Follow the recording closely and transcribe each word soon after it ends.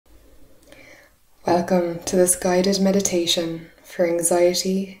Welcome to this guided meditation for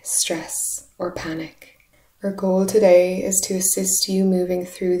anxiety, stress, or panic. Our goal today is to assist you moving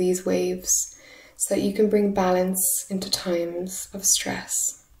through these waves so that you can bring balance into times of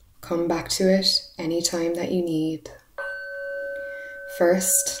stress. Come back to it anytime that you need.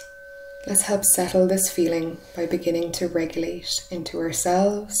 First, let's help settle this feeling by beginning to regulate into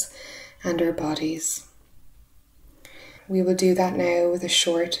ourselves and our bodies. We will do that now with a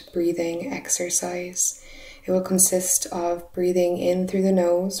short breathing exercise. It will consist of breathing in through the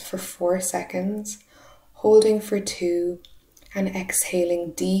nose for 4 seconds, holding for 2, and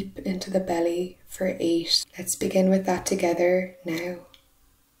exhaling deep into the belly for 8. Let's begin with that together now.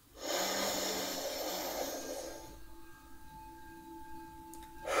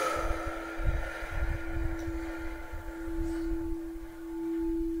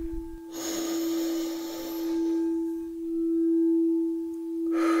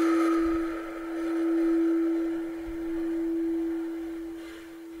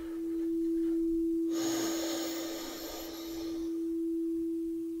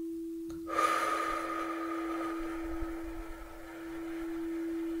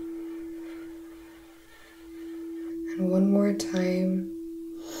 And one more time.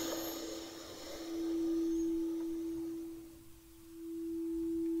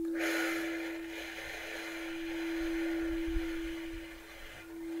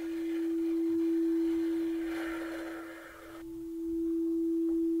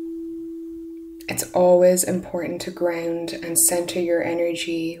 It's always important to ground and center your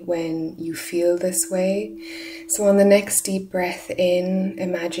energy when you feel this way. So on the next deep breath in,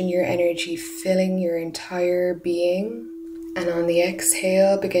 imagine your energy filling your entire being. And on the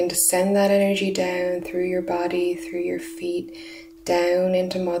exhale, begin to send that energy down through your body, through your feet, down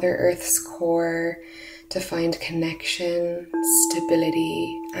into Mother Earth's core to find connection,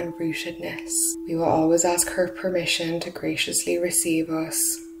 stability, and rootedness. We will always ask her permission to graciously receive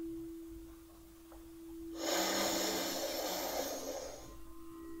us.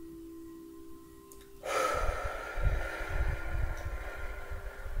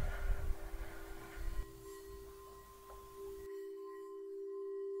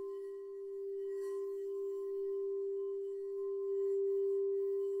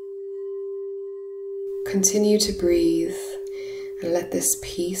 Continue to breathe and let this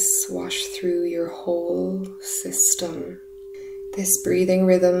peace wash through your whole system. This breathing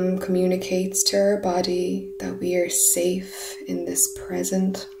rhythm communicates to our body that we are safe in this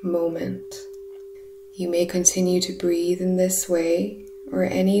present moment. You may continue to breathe in this way or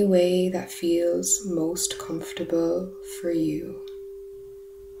any way that feels most comfortable for you.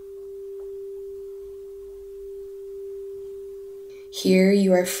 Here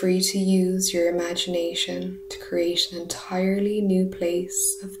you are free to use your imagination to create an entirely new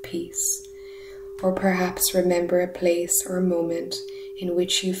place of peace, or perhaps remember a place or moment in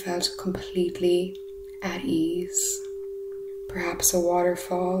which you felt completely at ease. Perhaps a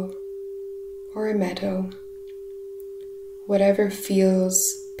waterfall or a meadow. Whatever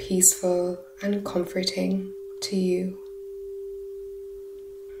feels peaceful and comforting to you.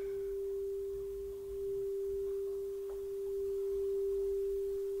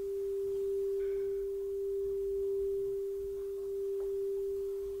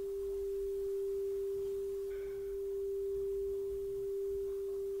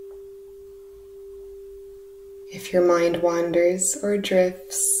 If your mind wanders or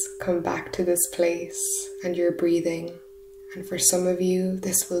drifts, come back to this place and your breathing, and for some of you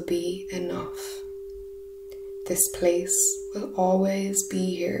this will be enough. This place will always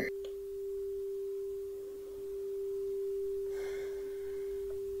be here.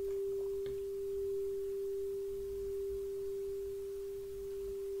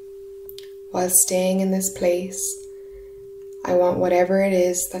 While staying in this place, I want whatever it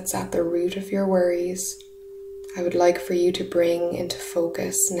is that's at the root of your worries, I would like for you to bring into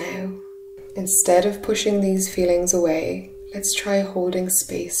focus now. Instead of pushing these feelings away, let's try holding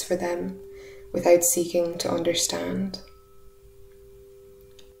space for them without seeking to understand.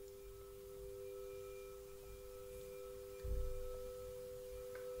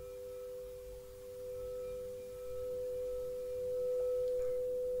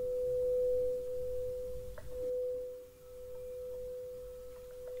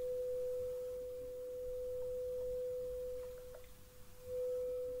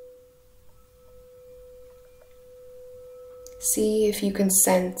 See if you can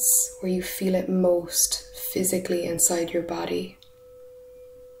sense where you feel it most physically inside your body.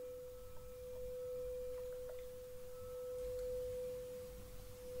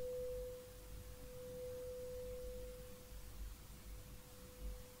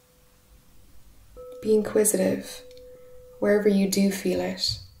 Be inquisitive. Wherever you do feel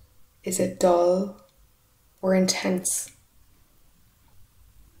it, is it dull or intense?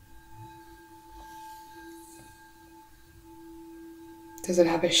 Does it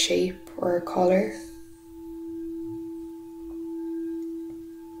have a shape or a color?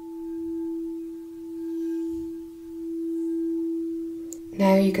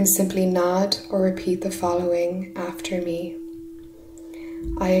 Now you can simply nod or repeat the following after me.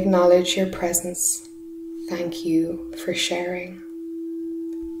 I acknowledge your presence. Thank you for sharing.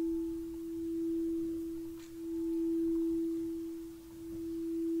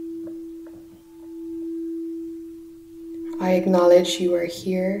 I acknowledge you are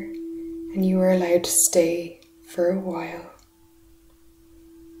here and you are allowed to stay for a while.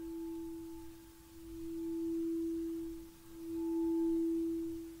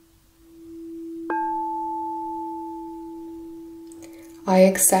 I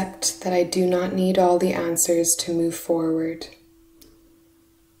accept that I do not need all the answers to move forward.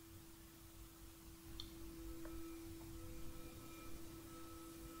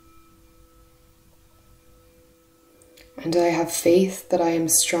 And I have faith that I am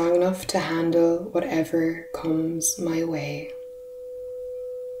strong enough to handle whatever comes my way.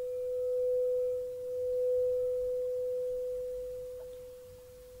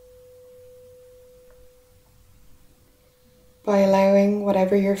 By allowing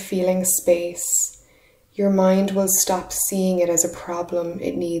whatever you're feeling space, your mind will stop seeing it as a problem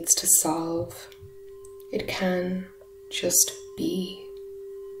it needs to solve. It can just be.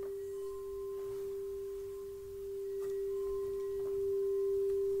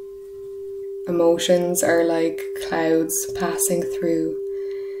 Emotions are like clouds passing through.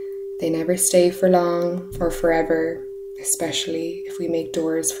 They never stay for long or forever, especially if we make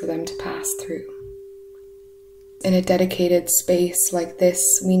doors for them to pass through. In a dedicated space like this,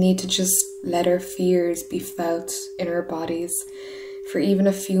 we need to just let our fears be felt in our bodies for even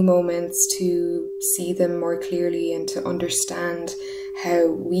a few moments to see them more clearly and to understand how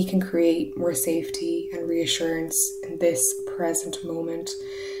we can create more safety and reassurance in this present moment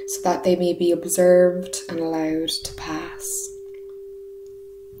so that they may be observed and allowed to pass.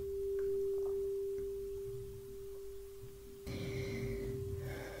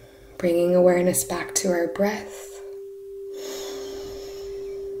 Bringing awareness back to our breath.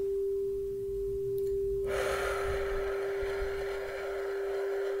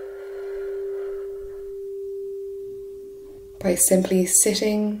 By simply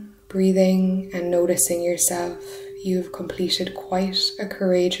sitting, breathing, and noticing yourself, you have completed quite a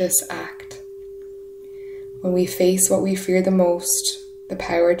courageous act. When we face what we fear the most, the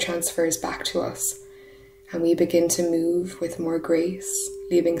power transfers back to us, and we begin to move with more grace,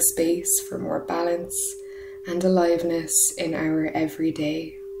 leaving space for more balance and aliveness in our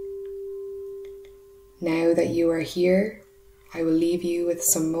everyday. Now that you are here, I will leave you with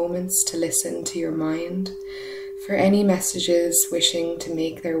some moments to listen to your mind for any messages wishing to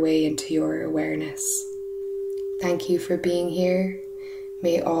make their way into your awareness. Thank you for being here.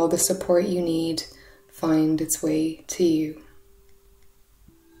 May all the support you need find its way to you.